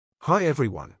Hi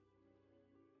everyone.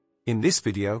 In this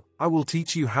video, I will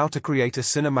teach you how to create a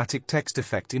cinematic text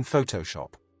effect in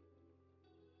Photoshop.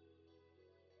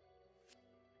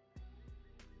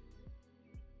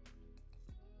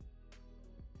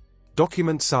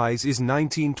 Document size is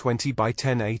 1920 by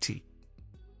 1080.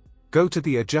 Go to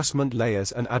the adjustment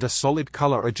layers and add a solid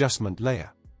color adjustment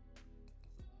layer.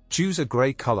 Choose a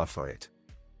gray color for it.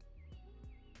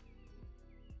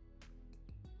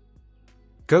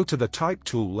 Go to the Type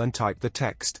tool and type the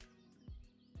text.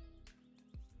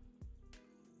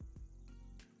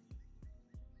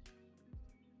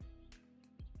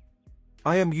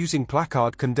 I am using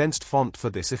placard condensed font for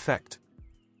this effect.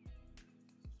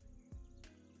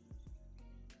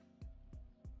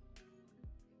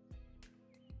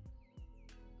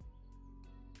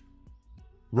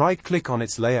 Right-click on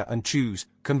its layer and choose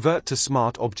Convert to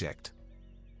Smart Object.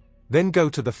 Then go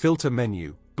to the Filter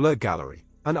menu, Blur Gallery,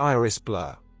 and Iris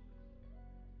Blur.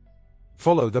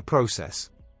 Follow the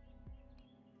process.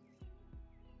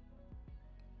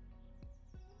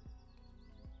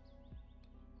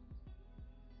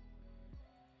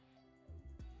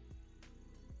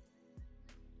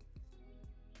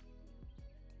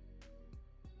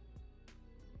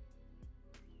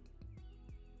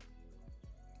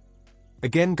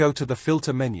 Again, go to the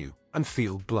Filter menu and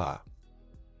Field Blur.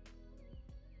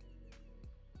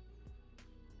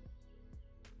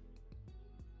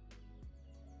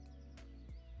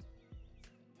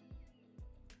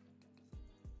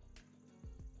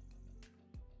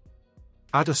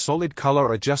 Add a solid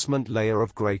color adjustment layer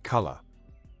of gray color.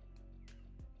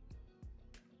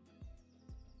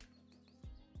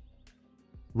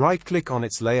 Right-click on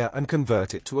its layer and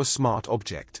convert it to a smart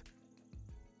object.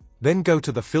 Then go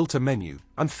to the Filter menu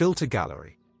and Filter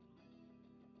Gallery.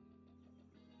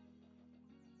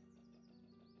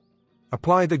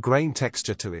 Apply the grain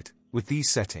texture to it with these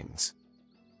settings.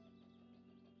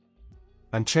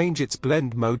 And change its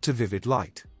blend mode to Vivid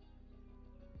Light.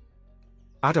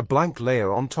 Add a blank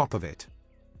layer on top of it.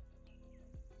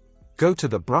 Go to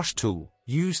the Brush tool,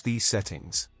 use these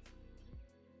settings.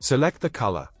 Select the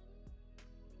color.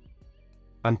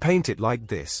 And paint it like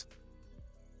this.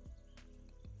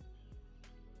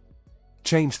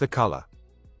 Change the color.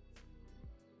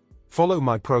 Follow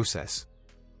my process.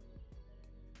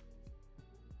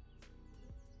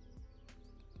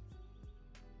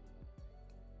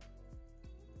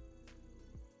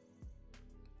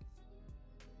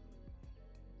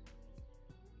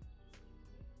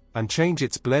 And change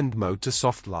its blend mode to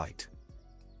soft light.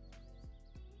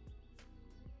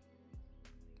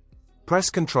 Press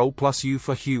Ctrl+U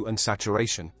for hue and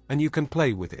saturation, and you can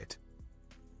play with it.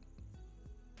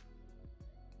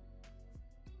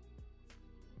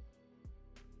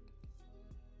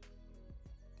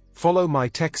 Follow my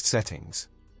text settings.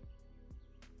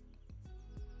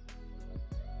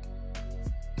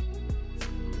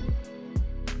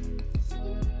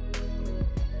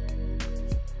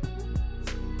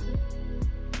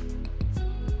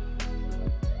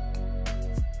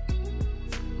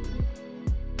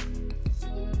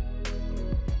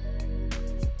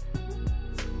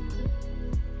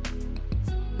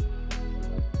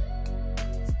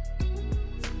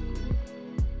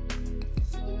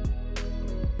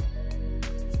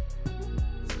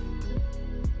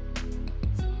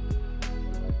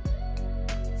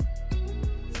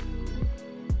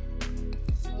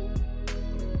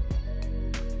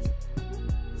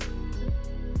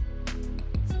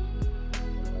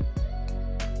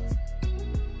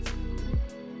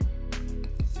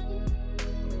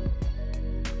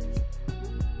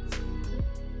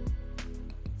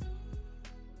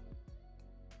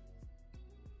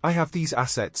 I have these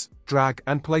assets, drag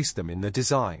and place them in the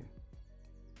design.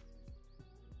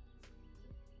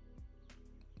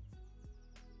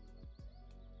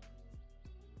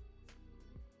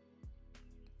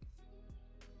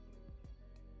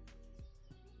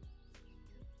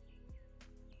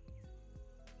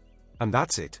 And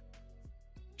that's it.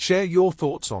 Share your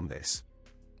thoughts on this.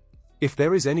 If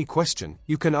there is any question,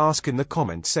 you can ask in the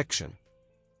comment section.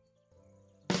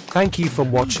 Thank you for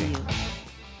watching.